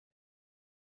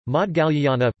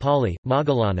Maudgalyayana Pali,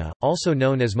 Maudgalyayana, also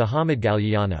known as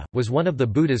Maudgalyayana, was one of the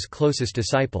Buddha's closest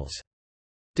disciples.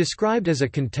 Described as a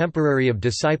contemporary of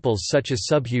disciples such as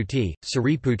Subhuti,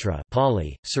 Śāriputra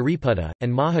Pali, Śāriputta,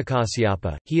 and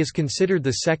Mahakasyapa, he is considered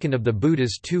the second of the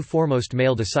Buddha's two foremost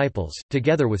male disciples,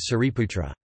 together with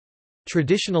Śāriputra.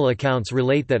 Traditional accounts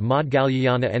relate that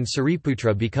Maudgalyayana and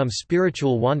Śāriputra become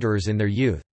spiritual wanderers in their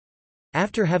youth.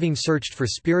 After having searched for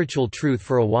spiritual truth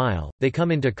for a while, they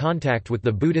come into contact with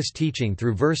the Buddhist teaching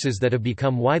through verses that have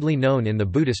become widely known in the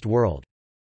Buddhist world.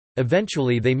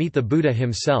 Eventually they meet the Buddha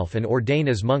himself and ordain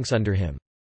as monks under him.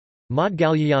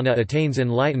 Maudgalyayana attains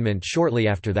enlightenment shortly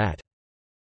after that.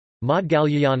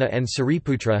 Maudgalyayana and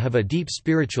Śāriputra have a deep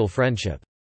spiritual friendship.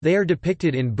 They are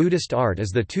depicted in Buddhist art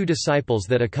as the two disciples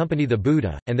that accompany the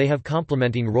Buddha, and they have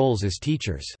complementing roles as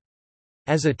teachers.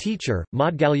 As a teacher,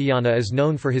 Maudgalyayana is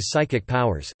known for his psychic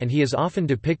powers, and he is often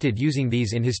depicted using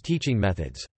these in his teaching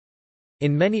methods.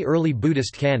 In many early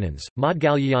Buddhist canons,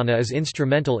 Maudgalyayana is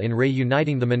instrumental in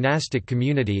reuniting the monastic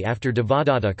community after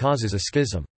Devadatta causes a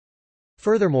schism.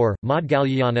 Furthermore,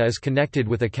 Maudgalyayana is connected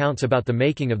with accounts about the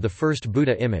making of the first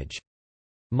Buddha image.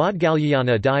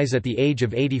 Maudgalyayana dies at the age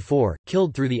of 84,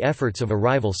 killed through the efforts of a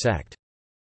rival sect.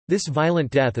 This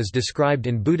violent death is described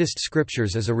in Buddhist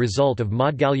scriptures as a result of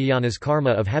Maudgalyayana's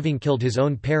karma of having killed his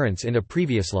own parents in a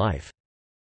previous life.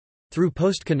 Through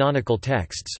post-canonical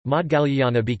texts,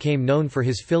 Maudgalyayana became known for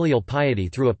his filial piety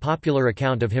through a popular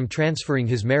account of him transferring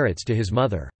his merits to his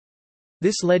mother.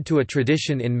 This led to a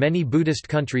tradition in many Buddhist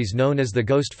countries known as the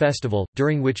Ghost Festival,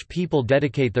 during which people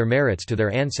dedicate their merits to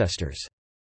their ancestors.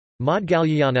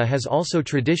 Maudgalyayana has also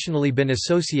traditionally been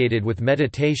associated with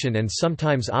meditation and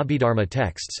sometimes Abhidharma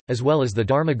texts, as well as the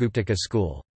Dharmaguptaka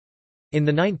school. In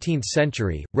the 19th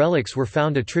century, relics were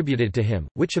found attributed to him,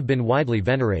 which have been widely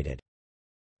venerated.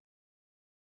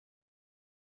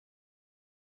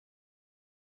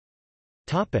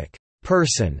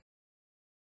 Person.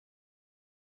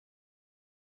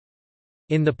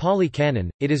 In the Pali Canon,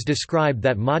 it is described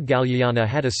that Maudgalyayana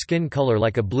had a skin color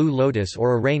like a blue lotus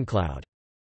or a rain cloud.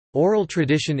 Oral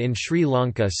tradition in Sri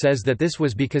Lanka says that this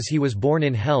was because he was born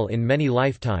in hell in many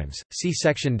lifetimes. See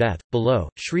section death, below.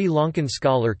 Sri Lankan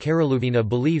scholar Karaluvina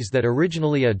believes that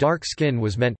originally a dark skin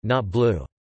was meant, not blue.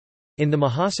 In the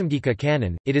Mahasamgika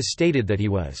canon, it is stated that he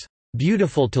was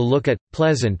beautiful to look at,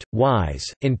 pleasant, wise,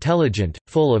 intelligent,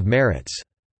 full of merits.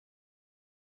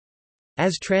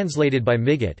 As translated by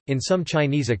Migat, in some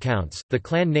Chinese accounts, the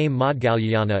clan name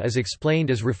Maudgalyayana is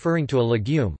explained as referring to a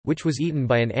legume, which was eaten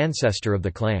by an ancestor of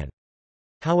the clan.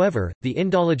 However, the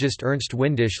Indologist Ernst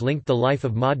Windisch linked the life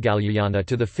of Maudgalyayana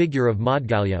to the figure of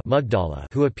Maudgalya,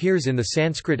 who appears in the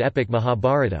Sanskrit epic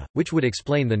Mahabharata, which would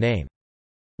explain the name.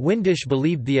 Windisch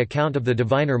believed the account of the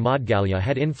diviner Maudgalya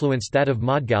had influenced that of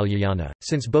Maudgalyayana,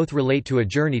 since both relate to a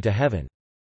journey to heaven.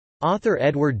 Author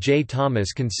Edward J.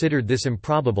 Thomas considered this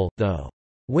improbable, though.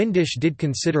 Windisch did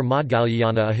consider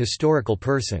Maudgalyayana a historical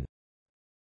person.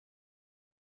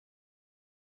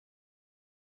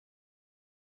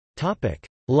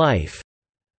 Life.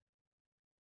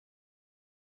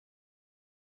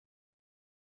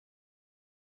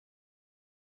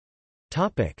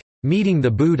 Meeting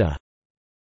the Buddha.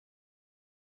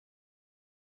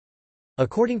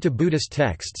 According to Buddhist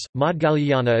texts,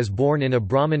 Maudgalyayana is born in a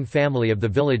Brahmin family of the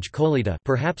village Kolita,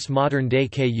 perhaps modern-day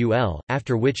Kul,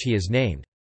 after which he is named.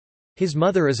 His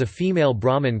mother is a female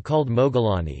Brahmin called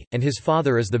Moggallani, and his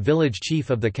father is the village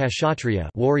chief of the Kshatriya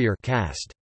warrior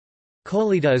caste.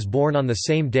 Kolita is born on the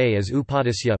same day as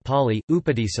Upadisya Pali,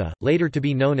 Upadisa, later to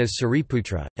be known as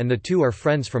Śāriputra, and the two are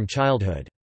friends from childhood.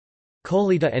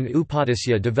 Kolita and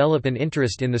Upadisya develop an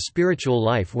interest in the spiritual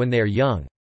life when they are young.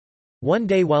 One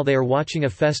day while they are watching a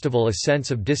festival, a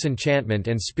sense of disenchantment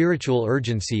and spiritual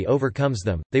urgency overcomes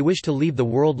them. They wish to leave the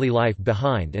worldly life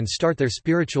behind and start their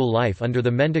spiritual life under the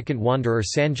mendicant wanderer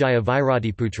Sanjaya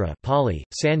Vairatiputra Pali,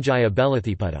 Sanjaya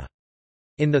Belathiputta.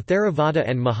 In the Theravada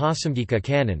and Mahasamgika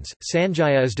canons,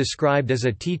 Sanjaya is described as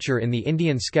a teacher in the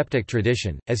Indian skeptic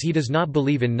tradition, as he does not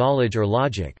believe in knowledge or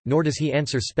logic, nor does he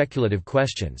answer speculative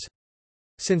questions.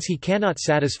 Since he cannot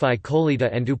satisfy Kolita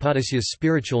and Upadisya's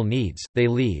spiritual needs, they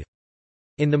leave.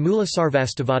 In the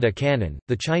Mulasarvastivada canon,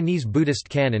 the Chinese Buddhist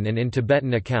canon, and in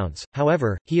Tibetan accounts,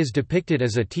 however, he is depicted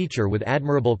as a teacher with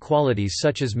admirable qualities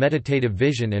such as meditative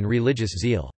vision and religious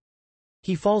zeal.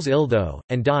 He falls ill though,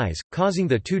 and dies, causing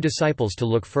the two disciples to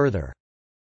look further.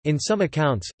 In some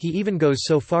accounts, he even goes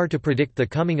so far to predict the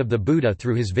coming of the Buddha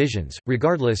through his visions.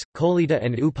 Regardless, Kolita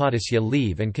and Upadisya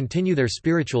leave and continue their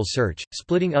spiritual search,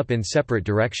 splitting up in separate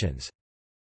directions.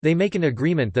 They make an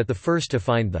agreement that the first to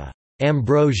find the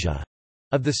ambrosia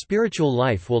of the spiritual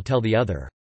life will tell the other.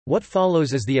 What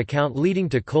follows is the account leading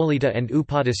to Kolita and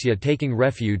Upadisya taking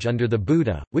refuge under the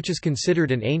Buddha, which is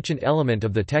considered an ancient element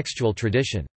of the textual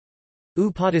tradition.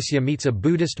 Upadisya meets a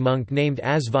Buddhist monk named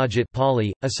Asvajit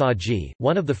Pali, Asaji,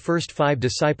 one of the first 5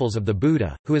 disciples of the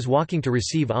Buddha, who is walking to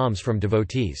receive alms from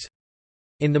devotees.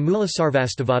 In the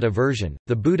Mulasarvastivada version,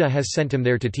 the Buddha has sent him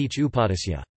there to teach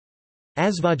Upadisya.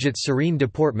 Asvajit's serene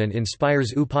deportment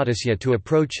inspires Upadisya to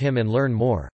approach him and learn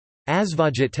more.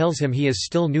 Asvajit tells him he is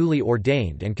still newly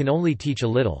ordained and can only teach a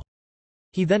little.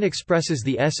 He then expresses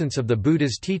the essence of the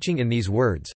Buddha's teaching in these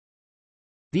words.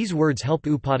 These words help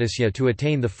Upadisya to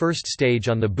attain the first stage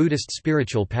on the Buddhist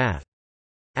spiritual path.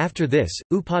 After this,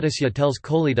 Upadisya tells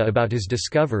Kolita about his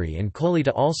discovery, and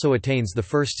Kolita also attains the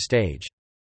first stage.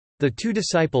 The 2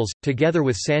 disciples, together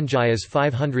with Sanjaya's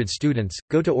 500 students,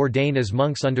 go to ordain as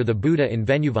monks under the Buddha in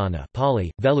Venuvana,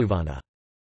 Pali, Veluvana.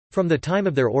 From the time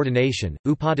of their ordination,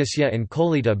 Upadisya and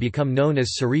Kolita become known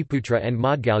as Śāriputra and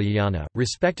Maudgalyayana,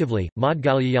 respectively,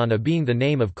 Maudgalyayana being the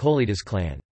name of Kolita's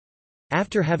clan.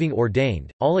 After having ordained,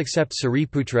 all except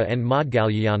Śāriputra and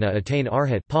Maudgalyayana attain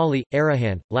Arhat Pali,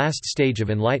 Arahant, last stage of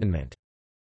enlightenment.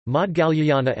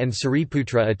 Maudgalyayana and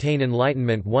Śāriputra attain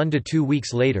enlightenment 1 to 2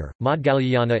 weeks later,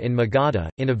 Maudgalyayana in Magadha,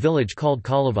 in a village called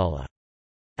Kalevala.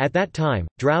 At that time,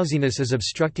 drowsiness is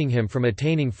obstructing him from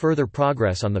attaining further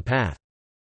progress on the path.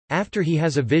 After he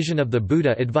has a vision of the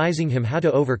Buddha advising him how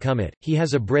to overcome it, he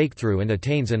has a breakthrough and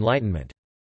attains enlightenment.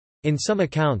 In some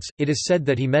accounts, it is said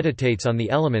that he meditates on the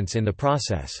elements in the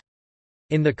process.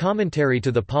 In the commentary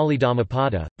to the Pali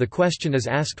Dhammapada, the question is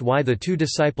asked why the 2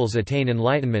 disciples attain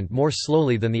enlightenment more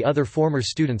slowly than the other former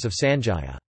students of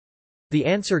Sanjaya. The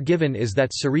answer given is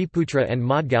that Śāriputra and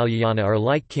Maudgalyayana are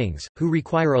like kings, who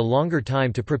require a longer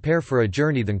time to prepare for a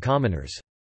journey than commoners.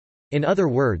 In other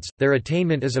words, their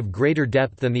attainment is of greater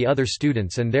depth than the other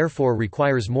students and therefore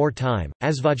requires more time.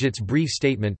 Asvajit's brief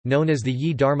statement, known as the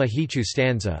Yi Dharma Hichu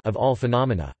stanza of all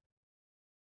phenomena,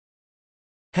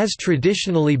 has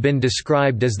traditionally been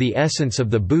described as the essence of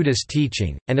the Buddhist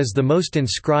teaching, and as the most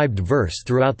inscribed verse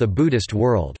throughout the Buddhist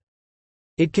world.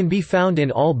 It can be found in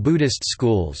all Buddhist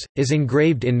schools, is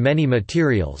engraved in many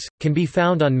materials, can be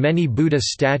found on many Buddha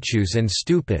statues and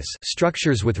stupas,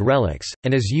 structures with relics,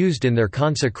 and is used in their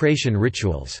consecration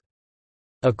rituals.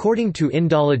 According to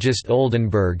Indologist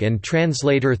Oldenburg and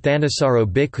translator Thanissaro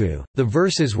Bhikkhu, the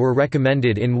verses were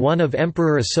recommended in one of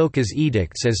Emperor Asoka's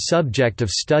edicts as subject of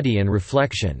study and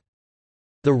reflection.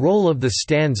 The role of the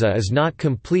stanza is not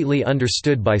completely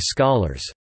understood by scholars.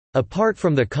 Apart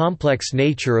from the complex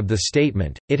nature of the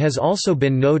statement, it has also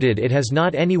been noted it has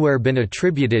not anywhere been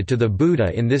attributed to the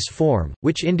Buddha in this form,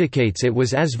 which indicates it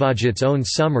was Asvajit's own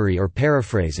summary or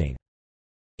paraphrasing.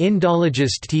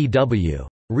 Indologist T.W.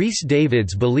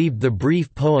 Rhys-Davids believed the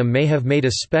brief poem may have made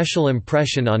a special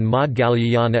impression on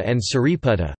Maudgalyayana and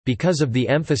Śāriputra, because of the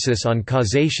emphasis on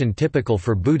causation typical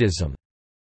for Buddhism.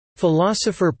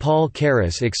 Philosopher Paul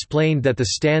Carus explained that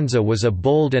the stanza was a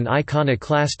bold and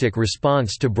iconoclastic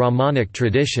response to Brahmanic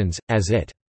traditions, as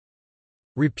it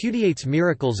repudiates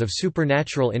miracles of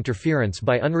supernatural interference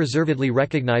by unreservedly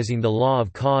recognizing the law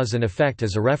of cause and effect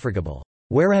as irrefragable,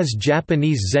 whereas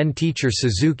Japanese Zen teacher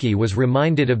Suzuki was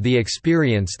reminded of the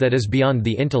experience that is beyond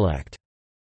the intellect,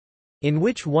 in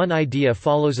which one idea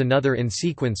follows another in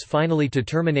sequence finally to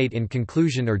terminate in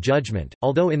conclusion or judgment.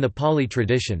 Although in the Pali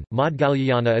tradition,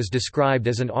 Maudgalyayana is described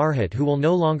as an arhat who will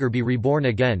no longer be reborn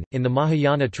again, in the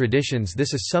Mahayana traditions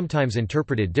this is sometimes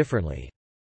interpreted differently.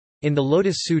 In the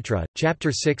Lotus Sutra,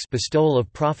 Chapter 6 Bestowal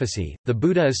of Prophecy, the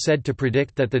Buddha is said to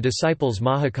predict that the disciples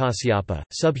Mahakasyapa,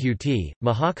 Subhuti,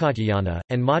 Mahakatyayana,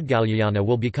 and Maudgalyayana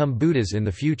will become Buddhas in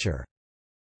the future.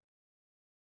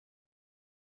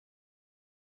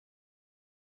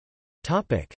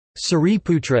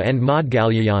 Śāriputra and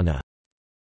Maudgalyayana.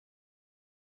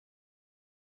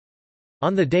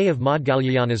 On the day of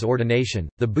Maudgalyayana's ordination,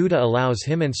 the Buddha allows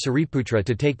him and Śāriputra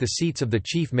to take the seats of the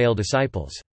chief male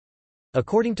disciples.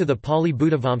 According to the Pali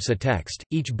Buddhavamsa text,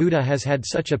 each Buddha has had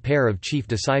such a pair of chief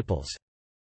disciples.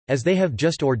 As they have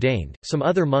just ordained, some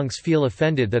other monks feel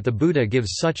offended that the Buddha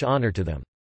gives such honor to them.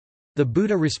 The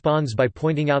Buddha responds by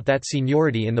pointing out that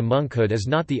seniority in the monkhood is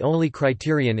not the only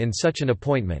criterion in such an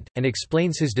appointment, and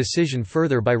explains his decision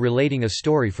further by relating a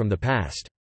story from the past.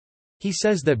 He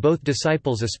says that both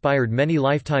disciples aspired many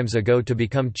lifetimes ago to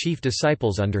become chief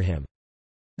disciples under him.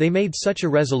 They made such a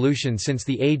resolution since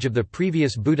the age of the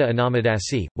previous Buddha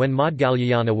Anamadasi, when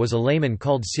Maudgalyayana was a layman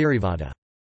called Sirivada.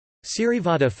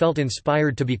 Sirivada felt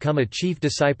inspired to become a chief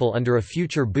disciple under a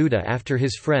future Buddha after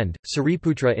his friend,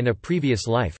 Śāriputra in a previous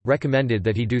life, recommended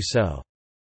that he do so.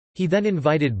 He then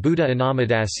invited Buddha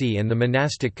Anamadasi and the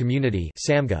monastic community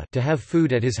Samga to have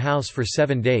food at his house for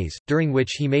 7 days, during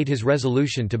which he made his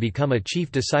resolution to become a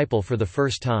chief disciple for the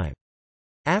first time.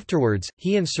 Afterwards,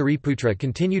 he and Śāriputra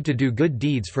continued to do good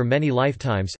deeds for many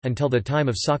lifetimes, until the time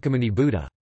of Sakyamuni Buddha.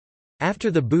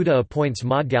 After the Buddha appoints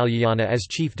Maudgalyayana as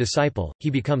chief disciple, he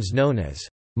becomes known as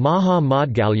Maha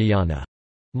Maudgalyayana,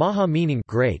 Maha meaning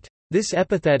great. This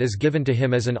epithet is given to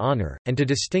him as an honor, and to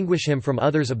distinguish him from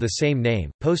others of the same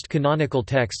name. Post-canonical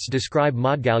texts describe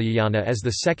Maudgalyayana as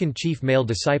the second chief male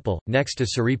disciple, next to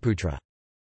Śāriputra.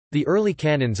 The early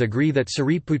canons agree that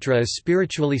Śāriputra is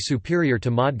spiritually superior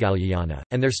to Maudgalyayana,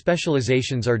 and their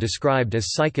specializations are described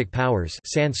as psychic powers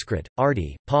Sanskrit,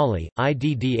 Arti, Pali,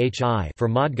 Iddhi for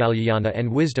Maudgalyayana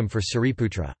and wisdom for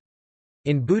Śāriputra.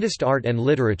 In Buddhist art and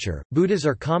literature, Buddhas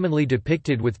are commonly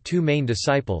depicted with two main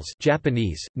disciples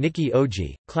Japanese, Nikki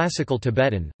Oji, classical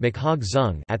Tibetan, Makhag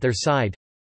Zung at their side.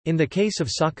 In the case of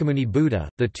Sakyamuni Buddha,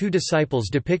 the two disciples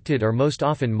depicted are most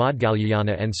often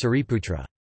Maudgalyayana and Śāriputra.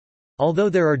 Although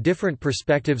there are different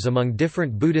perspectives among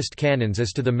different Buddhist canons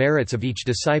as to the merits of each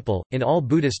disciple, in all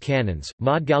Buddhist canons,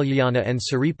 Maudgalyayana and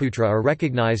Śāriputra are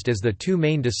recognized as the two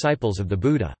main disciples of the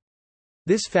Buddha.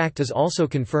 This fact is also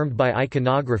confirmed by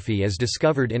iconography as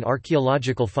discovered in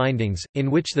archaeological findings,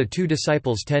 in which the two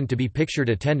disciples tend to be pictured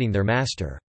attending their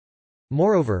master.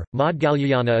 Moreover,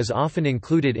 Maudgalyayana is often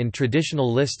included in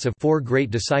traditional lists of 4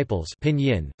 great disciples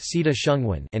Pinyin, Siddha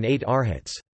Shungwan, and 8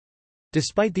 arhats.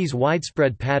 Despite these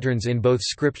widespread patterns in both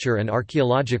scripture and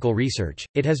archaeological research,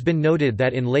 it has been noted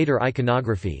that in later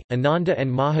iconography, Ananda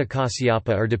and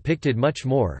Mahakasyapa are depicted much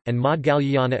more, and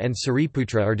Maudgalyayana and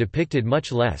Śāriputra are depicted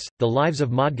much less. The lives of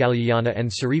Maudgalyayana and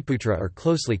Śāriputra are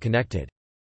closely connected.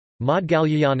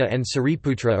 Maudgalyayana and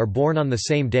Śāriputra are born on the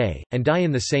same day, and die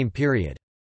in the same period.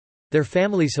 Their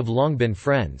families have long been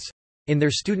friends. In their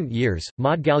student years,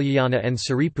 Maudgalyayana and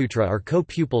Śāriputra are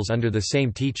co-pupils under the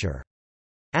same teacher.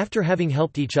 After having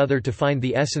helped each other to find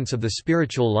the essence of the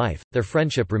spiritual life, their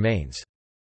friendship remains.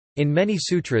 In many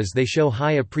sutras they show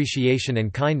high appreciation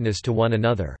and kindness to one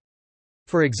another.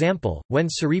 For example, when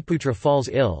Śāriputra falls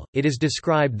ill, it is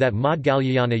described that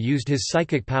Maudgalyayana used his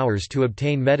psychic powers to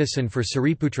obtain medicine for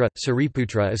Śāriputra.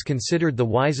 Śāriputra is considered the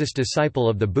wisest disciple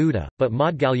of the Buddha, but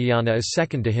Maudgalyayana is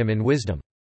second to him in wisdom.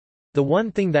 The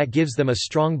one thing that gives them a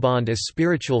strong bond as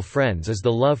spiritual friends is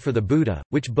the love for the Buddha,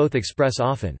 which both express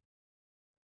often.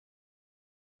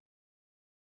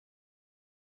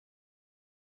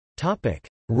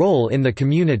 Role in the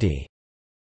community.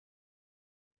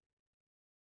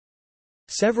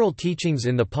 Several teachings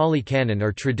in the Pali Canon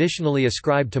are traditionally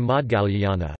ascribed to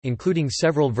Maudgalyayana, including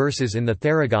several verses in the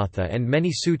Therigatha and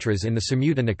many sutras in the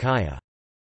Samyutta Nikaya.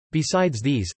 Besides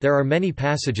these, there are many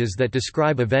passages that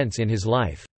describe events in his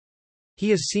life.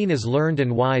 He is seen as learned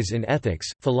and wise in ethics,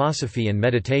 philosophy and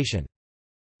meditation.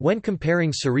 When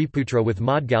comparing Śāriputra with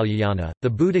Maudgalyayana,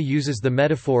 the Buddha uses the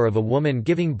metaphor of a woman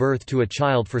giving birth to a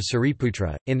child for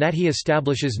Śāriputra, in that he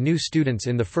establishes new students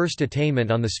in the first attainment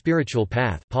on the spiritual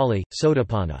path Pali,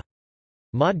 Sotapanna.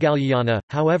 Maudgalyayana,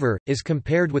 however, is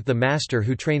compared with the master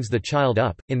who trains the child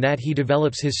up, in that he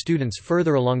develops his students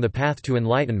further along the path to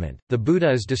enlightenment. The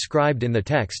Buddha is described in the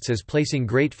texts as placing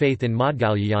great faith in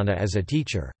Maudgalyayana as a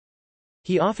teacher.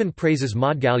 He often praises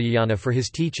Maudgalyayana for his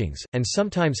teachings, and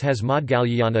sometimes has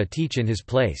Maudgalyayana teach in his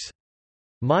place.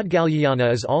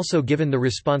 Maudgalyayana is also given the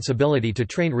responsibility to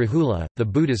train Rahula, the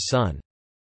Buddha's son.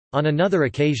 On another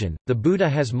occasion, the Buddha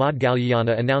has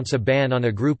Maudgalyayana announce a ban on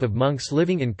a group of monks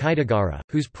living in Kaitagara,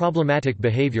 whose problematic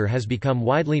behavior has become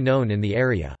widely known in the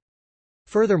area.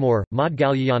 Furthermore,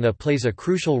 Maudgalyayana plays a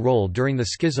crucial role during the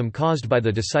schism caused by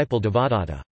the disciple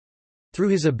Devadatta. Through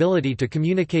his ability to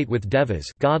communicate with devas,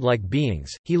 godlike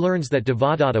beings, he learns that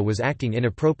Devadatta was acting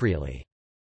inappropriately.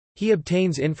 He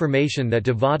obtains information that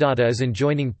Devadatta is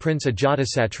enjoining Prince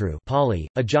Ajatasattu Pali,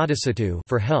 Ajatasattu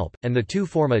for help, and the two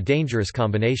form a dangerous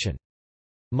combination.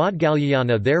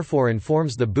 Maudgalyayana therefore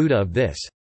informs the Buddha of this.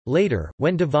 Later,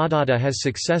 when Devadatta has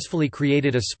successfully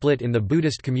created a split in the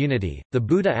Buddhist community, the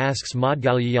Buddha asks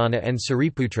Maudgalyayana and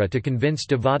Śāriputra to convince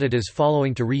Devadatta's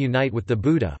following to reunite with the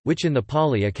Buddha, which in the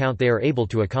Pali account they are able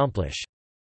to accomplish.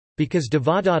 Because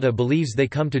Devadatta believes they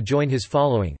come to join his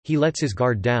following, he lets his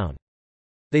guard down.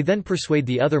 They then persuade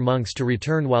the other monks to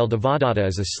return while Devadatta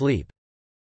is asleep.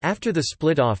 After the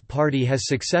split-off party has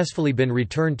successfully been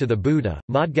returned to the Buddha,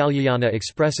 Maudgalyayana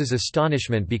expresses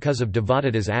astonishment because of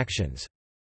Devadatta's actions.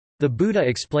 The Buddha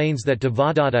explains that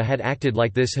Devadatta had acted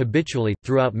like this habitually,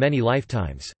 throughout many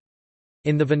lifetimes.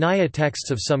 In the Vinaya texts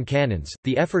of some canons,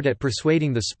 the effort at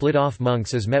persuading the split-off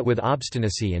monks is met with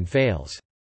obstinacy and fails.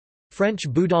 French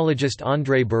Buddhologist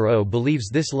André Barrault believes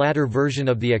this latter version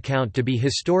of the account to be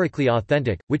historically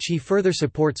authentic, which he further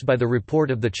supports by the report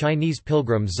of the Chinese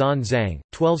pilgrim Xuan Zang,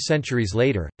 12 centuries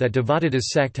later, that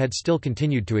Devadatta's sect had still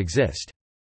continued to exist.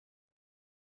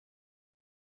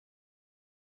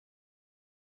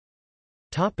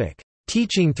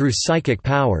 Teaching through psychic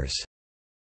powers.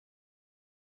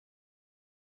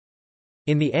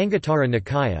 In the Anguttara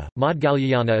Nikaya,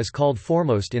 Maudgalyayana is called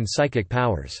foremost in psychic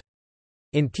powers.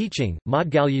 In teaching,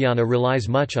 Maudgalyayana relies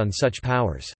much on such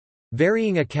powers.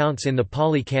 Varying accounts in the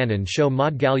Pali Canon show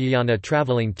Maudgalyayana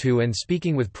traveling to and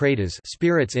speaking with pretas,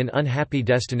 spirits in unhappy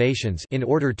destinations, in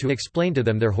order to explain to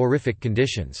them their horrific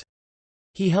conditions.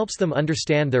 He helps them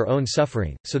understand their own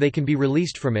suffering, so they can be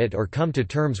released from it or come to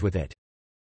terms with it.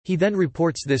 He then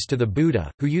reports this to the Buddha,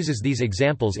 who uses these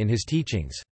examples in his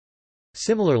teachings.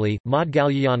 Similarly,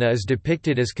 Maudgalyayana is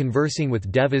depicted as conversing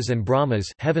with devas and brahmas,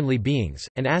 heavenly beings,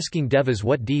 and asking devas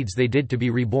what deeds they did to be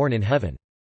reborn in heaven.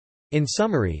 In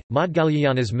summary,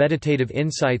 Maudgalyayana's meditative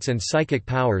insights and psychic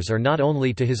powers are not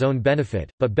only to his own benefit,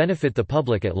 but benefit the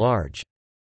public at large.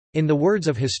 In the words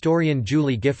of historian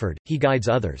Julie Gifford, he guides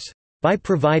others, "by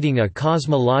providing a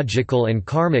cosmological and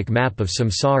karmic map of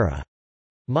samsara."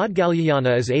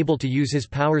 Maudgalyayana is able to use his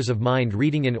powers of mind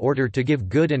reading in order to give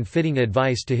good and fitting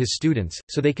advice to his students,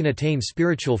 so they can attain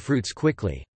spiritual fruits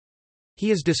quickly.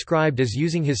 He is described as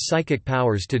using his psychic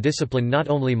powers to discipline not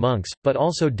only monks, but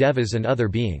also devas and other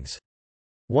beings.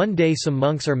 One day some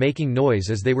monks are making noise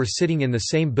as they were sitting in the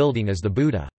same building as the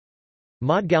Buddha.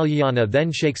 Maudgalyayana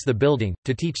then shakes the building,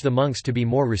 to teach the monks to be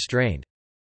more restrained.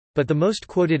 But the most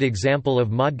quoted example of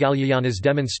Maudgalyayana's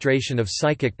demonstration of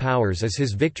psychic powers is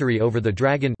his victory over the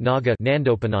dragon Naga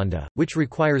Nandopananda, which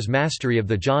requires mastery of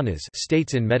the jhanas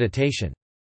states in meditation.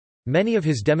 Many of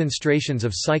his demonstrations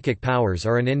of psychic powers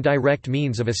are an indirect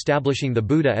means of establishing the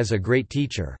Buddha as a great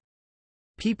teacher.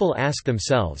 People ask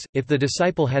themselves, if the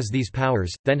disciple has these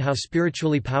powers, then how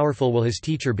spiritually powerful will his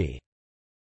teacher be?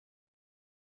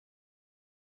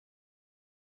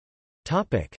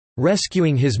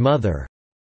 Rescuing his mother.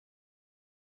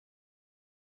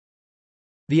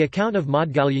 The account of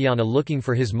Maudgalyayana looking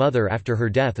for his mother after her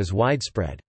death is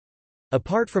widespread.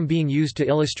 Apart from being used to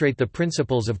illustrate the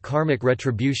principles of karmic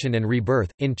retribution and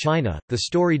rebirth, in China, the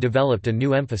story developed a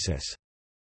new emphasis.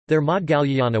 There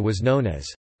Maudgalyayana was known as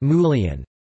Mulian,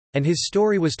 and his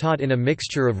story was taught in a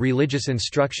mixture of religious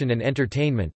instruction and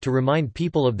entertainment, to remind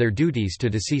people of their duties to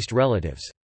deceased relatives.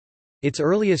 Its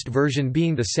earliest version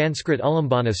being the Sanskrit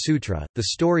Ulambana Sutra, the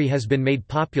story has been made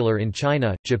popular in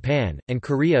China, Japan, and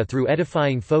Korea through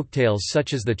edifying folktales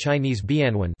such as the Chinese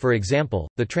Bianwen, for example,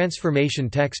 the transformation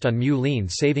text on Mu Lin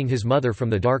saving his mother from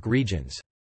the dark regions.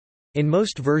 In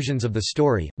most versions of the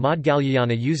story,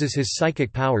 Maudgalyayana uses his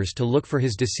psychic powers to look for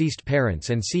his deceased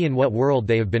parents and see in what world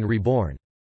they have been reborn.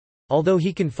 Although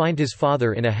he can find his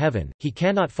father in a heaven, he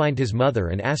cannot find his mother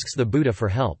and asks the Buddha for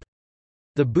help.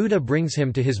 The Buddha brings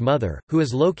him to his mother, who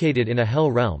is located in a hell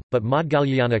realm, but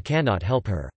Maudgalyayana cannot help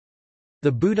her.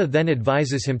 The Buddha then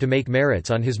advises him to make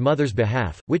merits on his mother's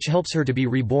behalf, which helps her to be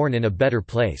reborn in a better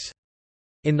place.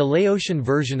 In the Laotian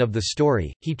version of the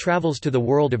story, he travels to the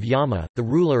world of Yama, the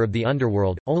ruler of the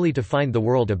underworld, only to find the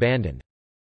world abandoned.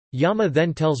 Yama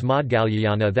then tells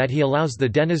Maudgalyayana that he allows the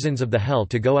denizens of the hell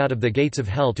to go out of the gates of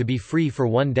hell to be free for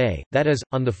one day, that is,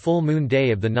 on the full moon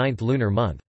day of the 9th lunar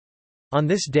month. On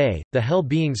this day, the hell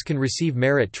beings can receive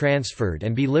merit transferred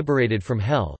and be liberated from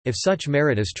hell, if such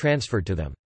merit is transferred to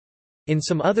them. In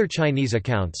some other Chinese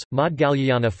accounts,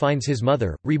 Maudgalyayana finds his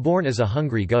mother, reborn as a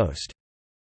hungry ghost.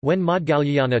 When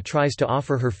Maudgalyayana tries to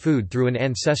offer her food through an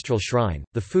ancestral shrine,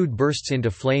 the food bursts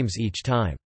into flames each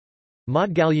time.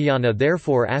 Maudgalyayana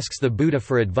therefore asks the Buddha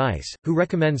for advice, who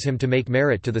recommends him to make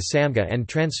merit to the Samgha and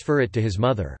transfer it to his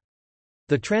mother.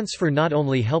 The transfer not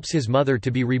only helps his mother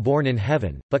to be reborn in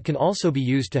heaven, but can also be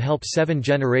used to help 7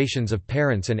 generations of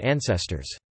parents and ancestors.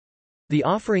 The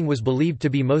offering was believed to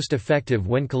be most effective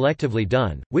when collectively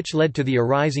done, which led to the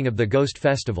arising of the Ghost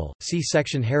Festival. See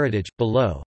section Heritage,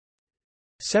 below.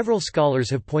 Several scholars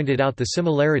have pointed out the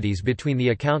similarities between the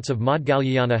accounts of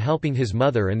Maudgalyayana helping his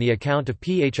mother and the account of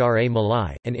Phra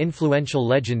Malai, an influential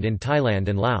legend in Thailand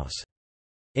and Laos.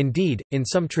 Indeed, in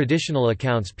some traditional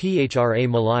accounts Phra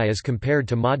Malai is compared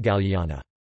to Maudgalyayana.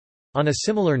 On a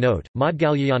similar note,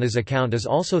 Maudgalyayana's account is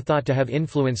also thought to have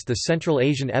influenced the Central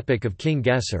Asian epic of King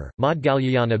Gesar,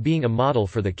 Maudgalyayana being a model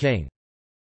for the king.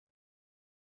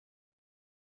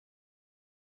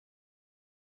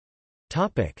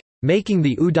 Making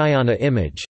the Udāyana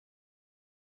image.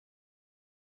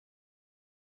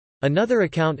 Another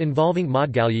account involving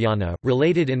Maudgalyayana,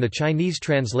 related in the Chinese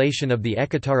translation of the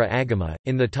Ekatara Agama,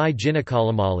 in the Thai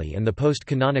Jinakalamali and the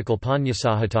post-canonical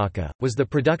Panyasahitaka, was the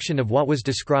production of what was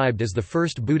described as the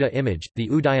first Buddha image, the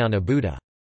Udāyana Buddha.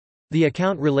 The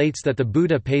account relates that the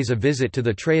Buddha pays a visit to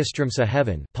the Trayastrimsa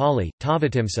heaven Pali,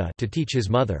 Tavatimsa to teach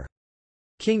his mother.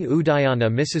 King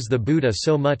Udāyana misses the Buddha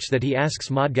so much that he asks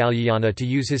Maudgalyayana to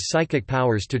use his psychic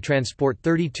powers to transport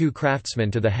 32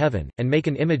 craftsmen to the heaven, and make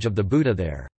an image of the Buddha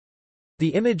there.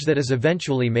 The image that is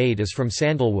eventually made is from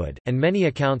sandalwood, and many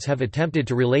accounts have attempted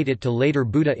to relate it to later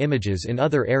Buddha images in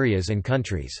other areas and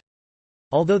countries.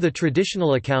 Although the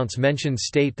traditional accounts mentioned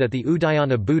state that the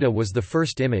Udāyana Buddha was the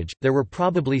first image, there were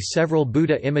probably several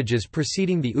Buddha images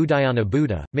preceding the Udāyana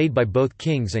Buddha, made by both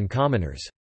kings and commoners.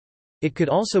 It could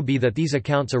also be that these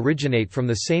accounts originate from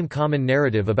the same common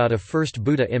narrative about a first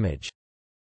Buddha image.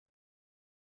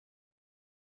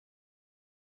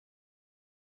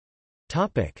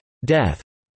 Death.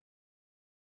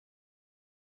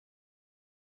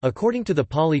 According to the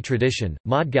Pali tradition,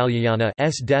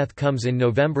 Maudgalyayana's death comes in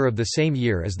November of the same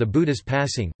year as the Buddha's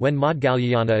passing, when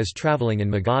Maudgalyayana is travelling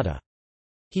in Magadha.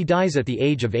 He dies at the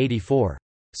age of 84.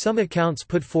 Some accounts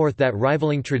put forth that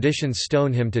rivaling traditions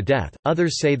stone him to death,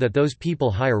 others say that those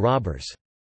people hire robbers.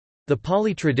 The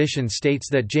Pali tradition states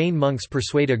that Jain monks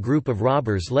persuade a group of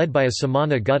robbers led by a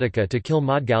Samana Guttaka to kill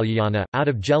Maudgalyayana, out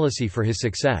of jealousy for his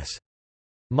success.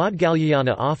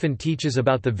 Maudgalyayana often teaches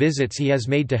about the visits he has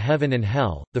made to heaven and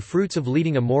hell, the fruits of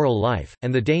leading a moral life,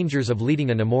 and the dangers of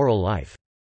leading an immoral life.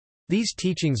 These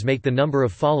teachings make the number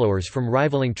of followers from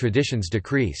rivaling traditions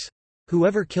decrease.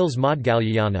 Whoever kills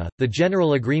Maudgalyayana, the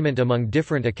general agreement among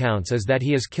different accounts is that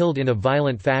he is killed in a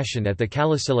violent fashion at the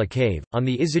Kalasila cave, on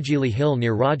the Izagili hill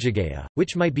near Rajagaya,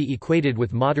 which might be equated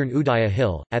with modern Udaya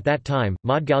hill. At that time,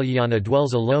 Maudgalyayana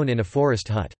dwells alone in a forest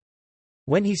hut.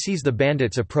 When he sees the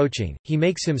bandits approaching, he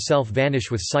makes himself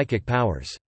vanish with psychic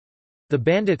powers. The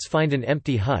bandits find an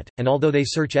empty hut, and although they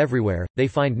search everywhere, they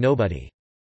find nobody.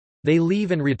 They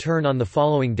leave and return on the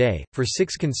following day, for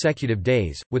 6 consecutive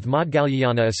days, with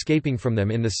Maudgalyayana escaping from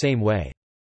them in the same way.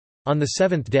 On the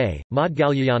 7th day,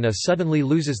 Maudgalyayana suddenly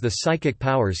loses the psychic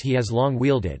powers he has long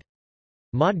wielded.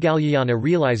 Maudgalyayana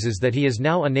realizes that he is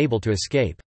now unable to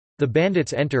escape. The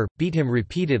bandits enter, beat him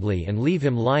repeatedly and leave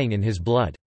him lying in his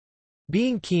blood.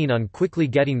 Being keen on quickly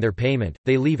getting their payment,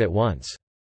 they leave at once.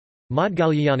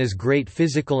 Maudgalyayana's great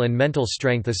physical and mental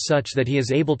strength is such that he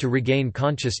is able to regain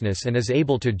consciousness and is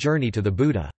able to journey to the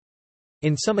Buddha.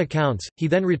 In some accounts, he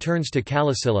then returns to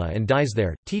Kalasila and dies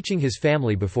there, teaching his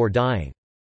family before dying.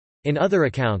 In other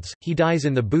accounts, he dies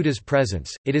in the Buddha's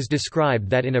presence. It is described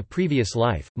that in a previous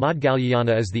life,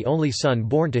 Maudgalyayana is the only son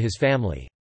born to his family.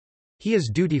 He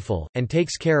is dutiful, and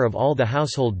takes care of all the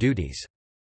household duties.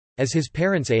 As his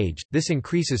parents age, this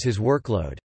increases his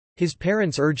workload. His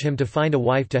parents urge him to find a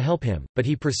wife to help him, but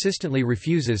he persistently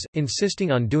refuses,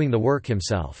 insisting on doing the work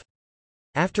himself.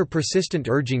 After persistent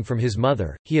urging from his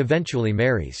mother, he eventually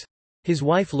marries. His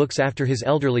wife looks after his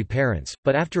elderly parents,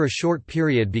 but after a short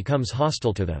period becomes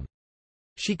hostile to them.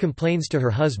 She complains to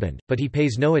her husband, but he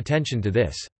pays no attention to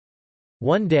this.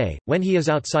 One day, when he is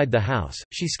outside the house,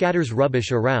 she scatters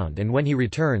rubbish around and when he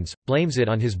returns, blames it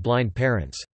on his blind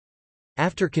parents.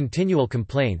 After continual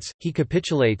complaints, he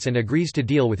capitulates and agrees to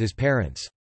deal with his parents.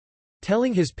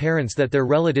 Telling his parents that their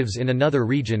relatives in another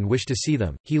region wish to see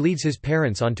them, he leads his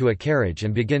parents onto a carriage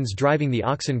and begins driving the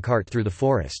oxen cart through the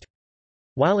forest.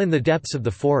 While in the depths of the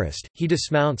forest, he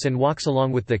dismounts and walks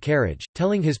along with the carriage,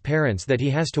 telling his parents that he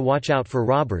has to watch out for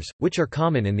robbers, which are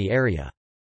common in the area.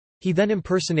 He then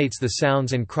impersonates the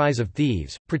sounds and cries of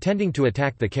thieves, pretending to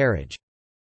attack the carriage.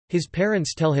 His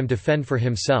parents tell him to fend for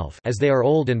himself as they are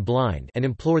old and blind and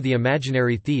implore the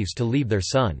imaginary thieves to leave their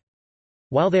son.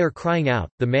 While they are crying out,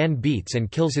 the man beats and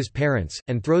kills his parents,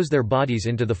 and throws their bodies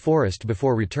into the forest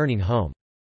before returning home.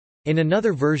 In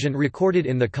another version recorded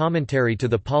in the commentary to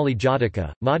the Pali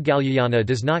Jataka, Maudgalyayana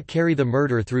does not carry the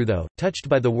murder through though, touched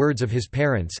by the words of his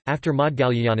parents. After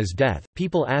Maudgalyayana's death,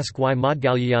 people ask why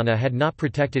Maudgalyayana had not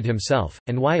protected himself,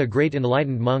 and why a great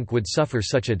enlightened monk would suffer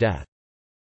such a death.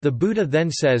 The Buddha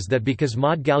then says that because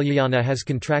Maudgalyayana has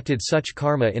contracted such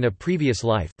karma in a previous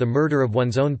life, the murder of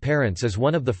one's own parents is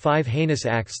one of the 5 heinous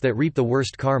acts that reap the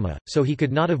worst karma, so he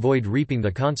could not avoid reaping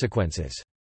the consequences.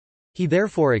 He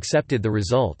therefore accepted the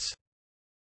results.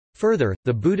 Further,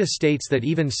 the Buddha states that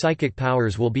even psychic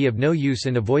powers will be of no use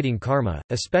in avoiding karma,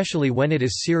 especially when it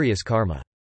is serious karma.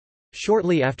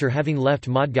 Shortly after having left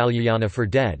Maudgalyayana for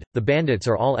dead, the bandits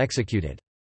are all executed.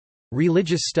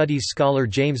 Religious studies scholar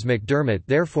James McDermott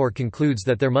therefore concludes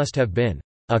that there must have been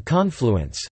a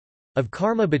confluence of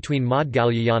karma between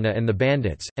Maudgalyayana and the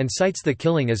bandits, and cites the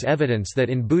killing as evidence that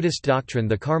in Buddhist doctrine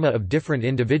the karma of different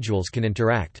individuals can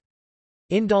interact.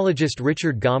 Indologist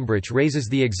Richard Gombrich raises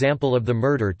the example of the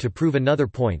murder to prove another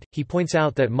point. He points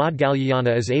out that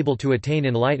Maudgalyayana is able to attain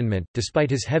enlightenment, despite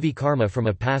his heavy karma from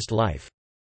a past life.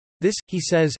 This, he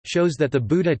says, shows that the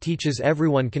Buddha teaches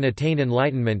everyone can attain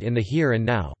enlightenment in the here and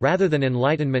now, rather than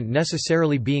enlightenment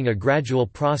necessarily being a gradual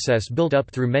process built up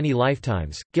through many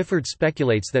lifetimes. Gifford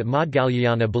speculates that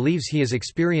Maudgalyayana believes he is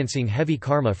experiencing heavy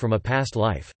karma from a past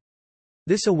life.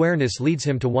 This awareness leads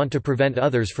him to want to prevent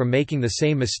others from making the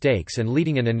same mistakes and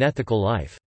leading an unethical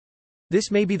life. This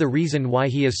may be the reason why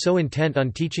he is so intent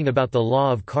on teaching about the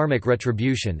law of karmic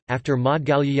retribution. After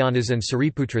Maudgalyayana's and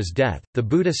Śāriputra's death, the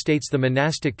Buddha states the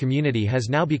monastic community has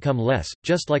now become less,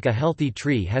 just like a healthy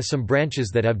tree has some branches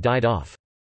that have died off.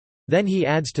 Then he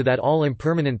adds to that all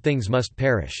impermanent things must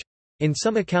perish. In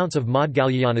some accounts of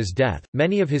Maudgalyayana's death,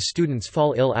 many of his students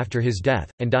fall ill after his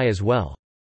death, and die as well.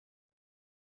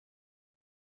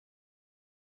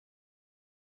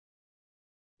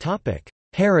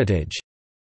 Heritage.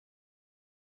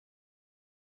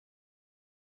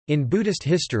 In Buddhist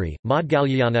history,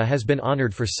 Maudgalyayana has been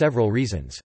honored for several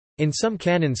reasons. In some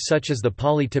canons such as the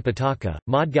Pali Tipitaka,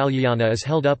 Maudgalyayana is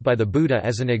held up by the Buddha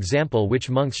as an example which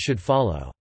monks should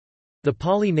follow. The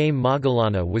Pali name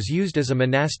Moggallana was used as a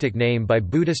monastic name by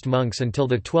Buddhist monks until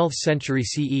the 12th century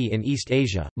CE in East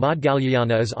Asia.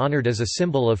 Maudgalyayana is honored as a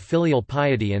symbol of filial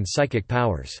piety and psychic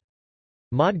powers.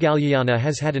 Maudgalyayana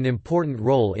has had an important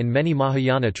role in many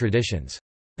Mahayana traditions.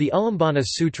 The Ulambana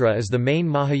Sutra is the main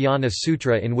Mahayana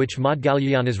sutra in which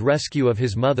Maudgalyayana's rescue of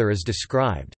his mother is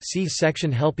described. See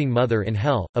section Helping Mother in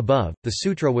Hell, above. The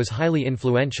sutra was highly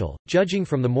influential, judging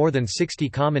from the more than 60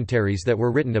 commentaries that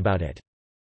were written about it.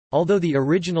 Although the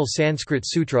original Sanskrit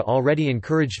sutra already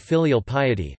encouraged filial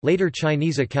piety, later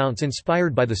Chinese accounts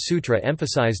inspired by the sutra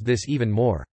emphasized this even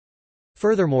more.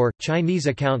 Furthermore, Chinese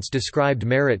accounts described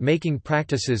merit-making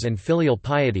practices and filial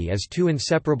piety as two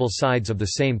inseparable sides of the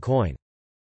same coin.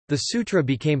 The sutra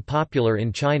became popular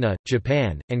in China,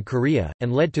 Japan, and Korea,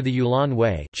 and led to the Yulan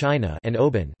Way China and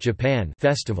Obon Japan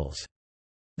festivals.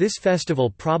 This festival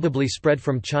probably spread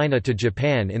from China to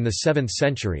Japan in the 7th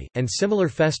century, and similar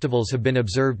festivals have been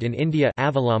observed in India,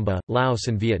 Avalamba, Laos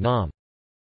and Vietnam.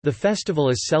 The festival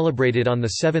is celebrated on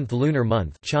the 7th lunar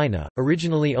month China,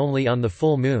 originally only on the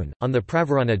full moon, on the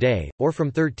Pravarana day, or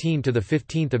from 13 to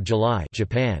 15 July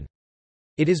Japan.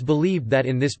 It is believed that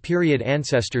in this period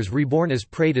ancestors reborn as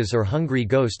pretas or hungry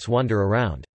ghosts wander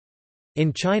around.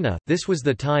 In China, this was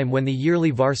the time when the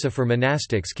yearly Varsa for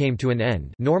monastics came to an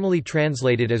end, normally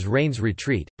translated as rains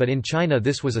retreat, but in China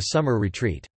this was a summer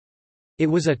retreat. It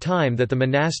was a time that the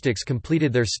monastics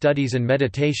completed their studies and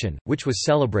meditation, which was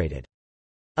celebrated.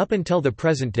 Up until the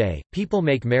present day, people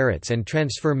make merits and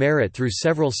transfer merit through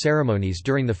several ceremonies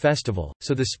during the festival,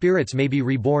 so the spirits may be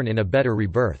reborn in a better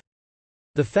rebirth.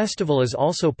 The festival is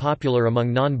also popular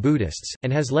among non-Buddhists,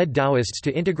 and has led Taoists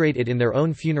to integrate it in their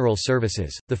own funeral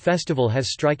services. The festival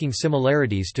has striking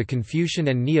similarities to Confucian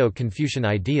and Neo-Confucian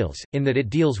ideals, in that it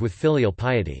deals with filial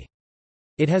piety.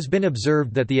 It has been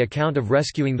observed that the account of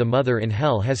rescuing the mother in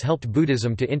hell has helped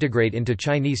Buddhism to integrate into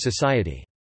Chinese society.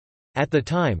 At the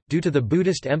time, due to the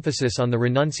Buddhist emphasis on the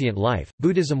renunciant life,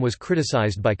 Buddhism was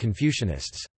criticized by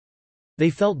Confucianists. They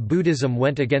felt Buddhism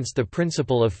went against the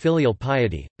principle of filial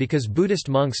piety, because Buddhist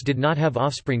monks did not have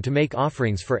offspring to make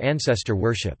offerings for ancestor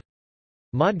worship.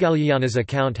 Maudgalyayana's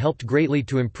account helped greatly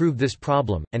to improve this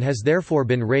problem, and has therefore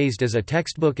been raised as a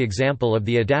textbook example of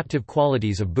the adaptive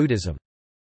qualities of Buddhism.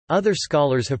 Other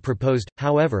scholars have proposed,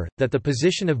 however, that the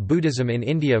position of Buddhism in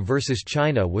India versus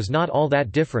China was not all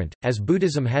that different, as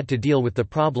Buddhism had to deal with the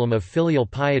problem of filial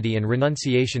piety and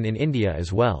renunciation in India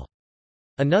as well.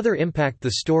 Another impact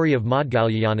the story of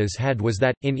Maudgalyayana's had was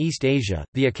that, in East Asia,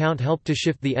 the account helped to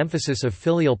shift the emphasis of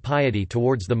filial piety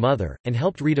towards the mother, and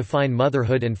helped redefine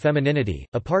motherhood and femininity.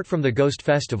 Apart from the ghost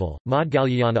festival,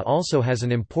 Maudgalyayana also has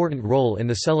an important role in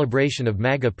the celebration of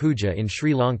Magha Puja in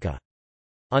Sri Lanka.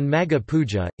 On Magha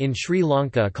Puja, in Sri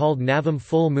Lanka called Navam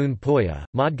Full Moon Poya,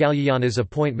 Maudgalyayana's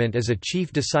appointment as a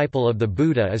chief disciple of the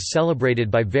Buddha is celebrated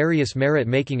by various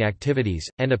merit-making activities,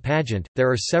 and a pageant.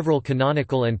 There are several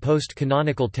canonical and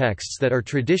post-canonical texts that are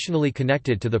traditionally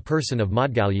connected to the person of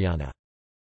Maudgalyayana.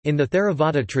 In the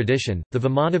Theravada tradition, the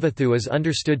Vimanavathu is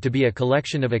understood to be a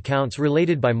collection of accounts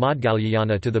related by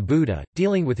Maudgalyayana to the Buddha,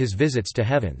 dealing with his visits to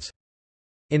heavens.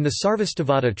 In the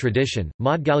Sarvastivada tradition,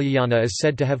 Maudgalyayana is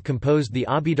said to have composed the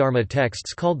Abhidharma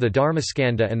texts called the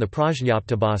Dharmaskanda and the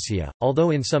Prajñaptabhasya,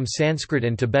 although in some Sanskrit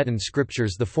and Tibetan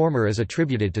scriptures the former is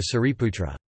attributed to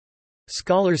Śāriputra.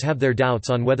 Scholars have their doubts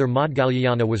on whether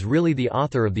Maudgalyayana was really the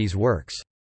author of these works.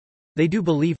 They do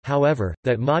believe, however,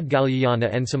 that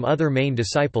Maudgalyayana and some other main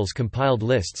disciples compiled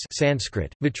lists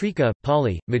Sanskrit, Matrika,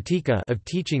 Pali, Matika of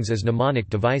teachings as mnemonic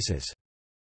devices.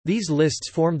 These lists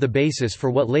formed the basis for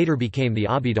what later became the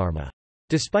Abhidharma.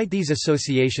 Despite these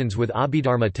associations with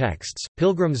Abhidharma texts,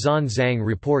 pilgrim Xuan Zang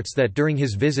reports that during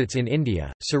his visits in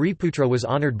India, Śāriputra was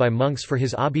honoured by monks for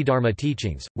his Abhidharma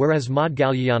teachings, whereas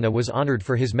Maudgalyayana was honoured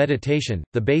for his meditation,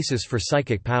 the basis for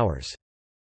psychic powers.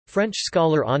 French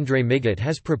scholar André Migot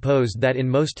has proposed that in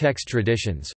most text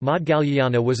traditions,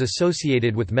 Maudgalyayana was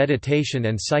associated with meditation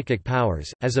and psychic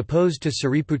powers, as opposed to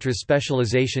Śāriputra's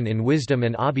specialization in wisdom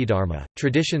and Abhidharma.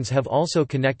 Traditions have also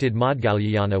connected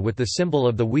Maudgalyayana with the symbol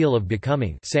of the Wheel of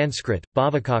Becoming Sanskrit,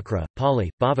 Bhavacakra,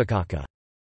 Pali, Bhavakaka.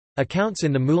 Accounts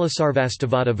in the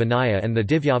Mulasarvastivada Vinaya and the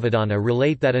Divyavadana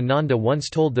relate that Ananda once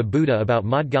told the Buddha about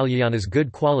Maudgalyayana's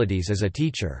good qualities as a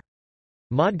teacher.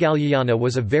 Maudgalyayana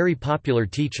was a very popular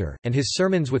teacher, and his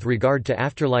sermons with regard to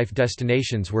afterlife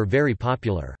destinations were very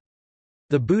popular.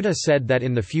 The Buddha said that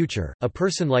in the future, a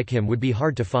person like him would be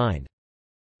hard to find.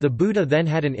 The Buddha then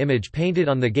had an image painted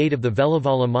on the gate of the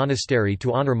Velavala monastery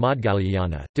to honor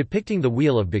Maudgalyayana, depicting the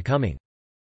Wheel of Becoming.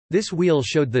 This wheel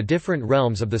showed the different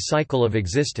realms of the cycle of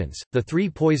existence, the three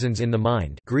poisons in the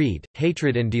mind: greed,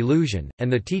 hatred and delusion, and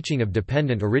the teaching of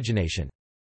dependent origination.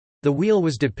 The wheel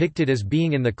was depicted as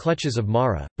being in the clutches of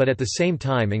Mara, but at the same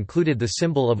time included the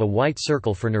symbol of a white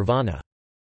circle for nirvana.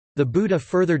 The Buddha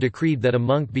further decreed that a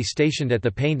monk be stationed at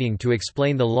the painting to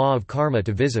explain the law of karma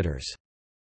to visitors.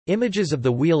 Images of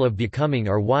the Wheel of Becoming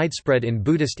are widespread in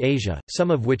Buddhist Asia, some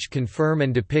of which confirm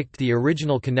and depict the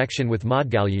original connection with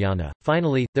Maudgalyayana.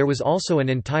 Finally, there was also an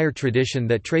entire tradition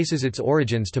that traces its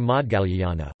origins to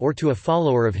Maudgalyayana, or to a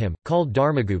follower of him, called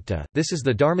Dharmagupta. This is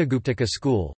the Dharmaguptaka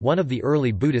school, one of the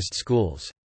early Buddhist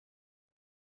schools.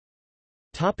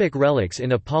 Relics.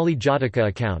 In a Pali Jataka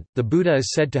account, the Buddha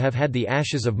is said to have had the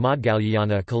ashes of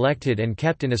Maudgalyayana collected and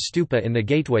kept in a stupa in the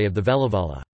gateway of the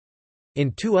Velavala.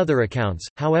 In two other accounts,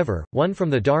 however, one from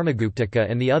the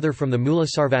Dharmaguptaka and the other from the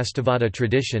Mulasarvastivada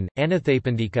tradition,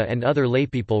 Anathapindika and other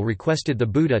laypeople requested the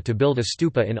Buddha to build a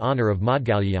stupa in honour of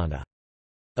Maudgalyayana.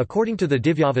 According to the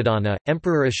Divyavadana,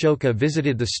 Emperor Ashoka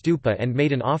visited the stupa and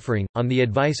made an offering, on the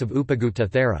advice of Upagupta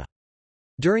Thera.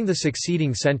 During the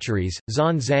succeeding centuries,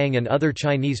 Xuan Zang and other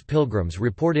Chinese pilgrims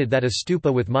reported that a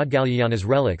stupa with Maudgalyayana's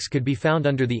relics could be found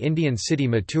under the Indian city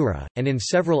Mathura, and in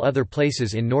several other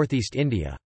places in northeast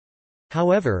India.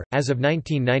 However, as of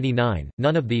 1999,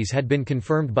 none of these had been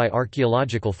confirmed by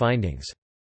archaeological findings.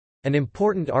 An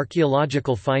important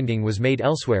archaeological finding was made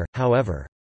elsewhere, however.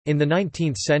 In the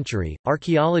 19th century,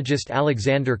 archaeologist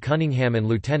Alexander Cunningham and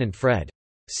Lieutenant Fred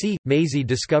C. Mazie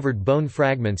discovered bone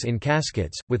fragments in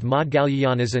caskets, with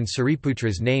Maudgalyayana's and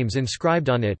Śāriputra's names inscribed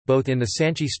on it, both in the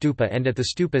Sanchi stupa and at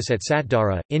the stupas at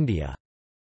Satdara, India.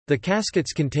 The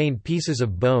caskets contained pieces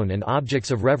of bone and objects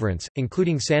of reverence,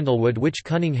 including sandalwood which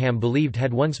Cunningham believed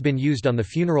had once been used on the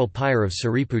funeral pyre of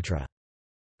Śāriputra.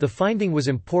 The finding was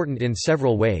important in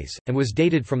several ways, and was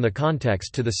dated from the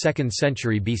context to the 2nd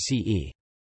century BCE.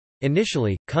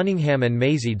 Initially, Cunningham and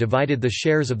Mazie divided the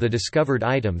shares of the discovered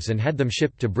items and had them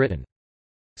shipped to Britain.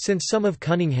 Since some of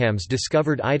Cunningham's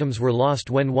discovered items were lost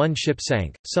when one ship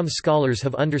sank, some scholars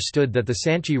have understood that the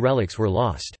Sanchi relics were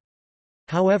lost.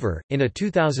 However, in a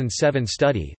 2007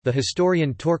 study, the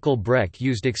historian Torkel Breck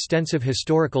used extensive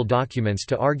historical documents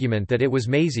to argument that it was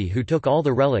Mazie who took all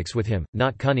the relics with him,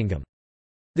 not Cunningham.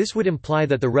 This would imply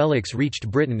that the relics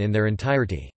reached Britain in their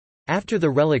entirety. After the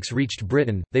relics reached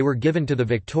Britain, they were given to the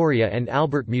Victoria and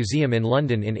Albert Museum in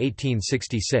London in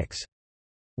 1866.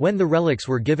 When the relics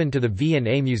were given to the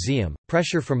V&A Museum,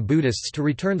 pressure from Buddhists to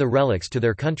return the relics to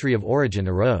their country of origin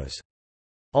arose.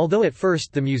 Although at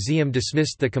first the museum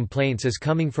dismissed the complaints as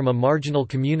coming from a marginal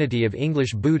community of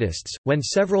English Buddhists, when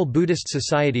several Buddhist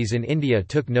societies in India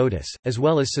took notice, as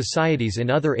well as societies in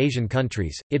other Asian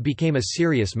countries, it became a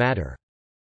serious matter.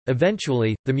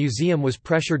 Eventually, the museum was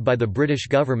pressured by the British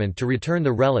government to return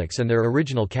the relics and their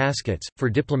original caskets, for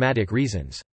diplomatic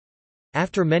reasons.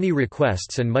 After many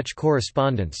requests and much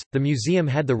correspondence, the museum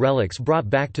had the relics brought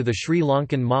back to the Sri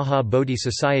Lankan Maha Bodhi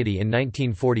Society in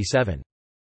 1947.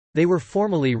 They were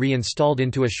formally reinstalled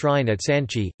into a shrine at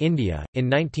Sanchi, India, in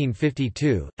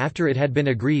 1952, after it had been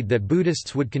agreed that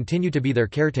Buddhists would continue to be their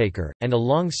caretaker, and a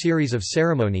long series of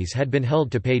ceremonies had been held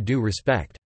to pay due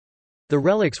respect. The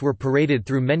relics were paraded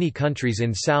through many countries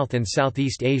in South and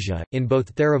Southeast Asia, in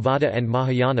both Theravada and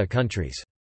Mahayana countries.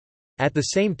 At the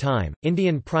same time,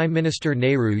 Indian Prime Minister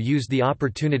Nehru used the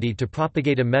opportunity to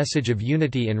propagate a message of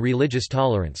unity and religious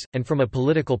tolerance, and from a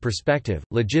political perspective,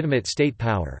 legitimate state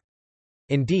power.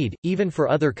 Indeed, even for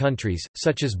other countries,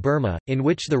 such as Burma, in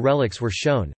which the relics were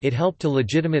shown, it helped to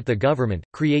legitimate the government,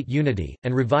 create unity,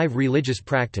 and revive religious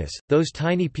practice. Those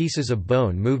tiny pieces of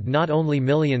bone moved not only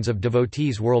millions of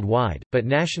devotees worldwide, but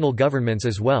national governments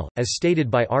as well, as stated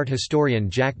by art historian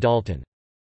Jack Dalton.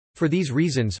 For these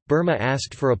reasons, Burma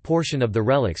asked for a portion of the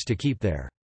relics to keep there.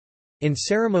 In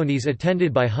ceremonies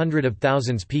attended by hundreds of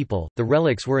thousands people, the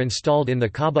relics were installed in the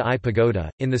Kaaba-i Pagoda.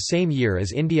 In the same year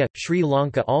as India, Sri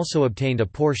Lanka also obtained a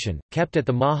portion, kept at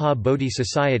the Maha Bodhi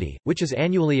Society, which is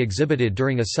annually exhibited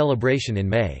during a celebration in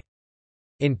May.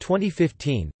 In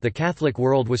 2015, the Catholic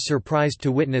world was surprised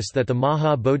to witness that the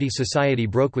Maha Bodhi Society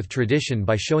broke with tradition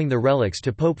by showing the relics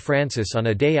to Pope Francis on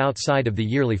a day outside of the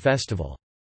yearly festival.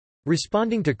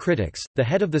 Responding to critics, the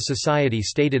head of the society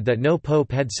stated that no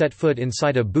pope had set foot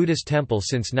inside a Buddhist temple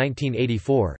since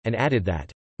 1984, and added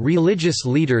that, "Religious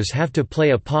leaders have to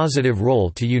play a positive role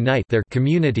to unite their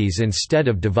communities instead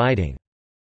of dividing."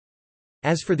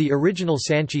 As for the original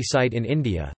Sanchi site in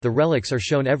India, the relics are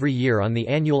shown every year on the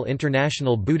annual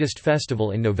International Buddhist Festival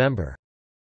in November.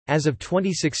 As of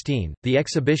 2016, the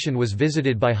exhibition was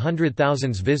visited by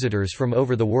 100,000 visitors from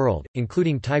over the world,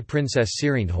 including Thai Princess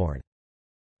Sirindhorn.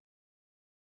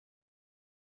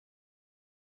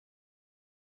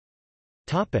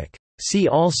 See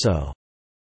also: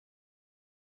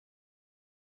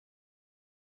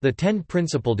 The 10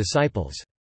 Principal Disciples.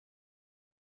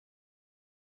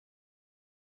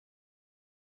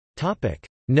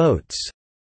 Notes.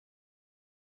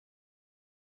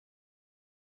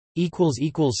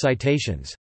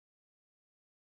 Citations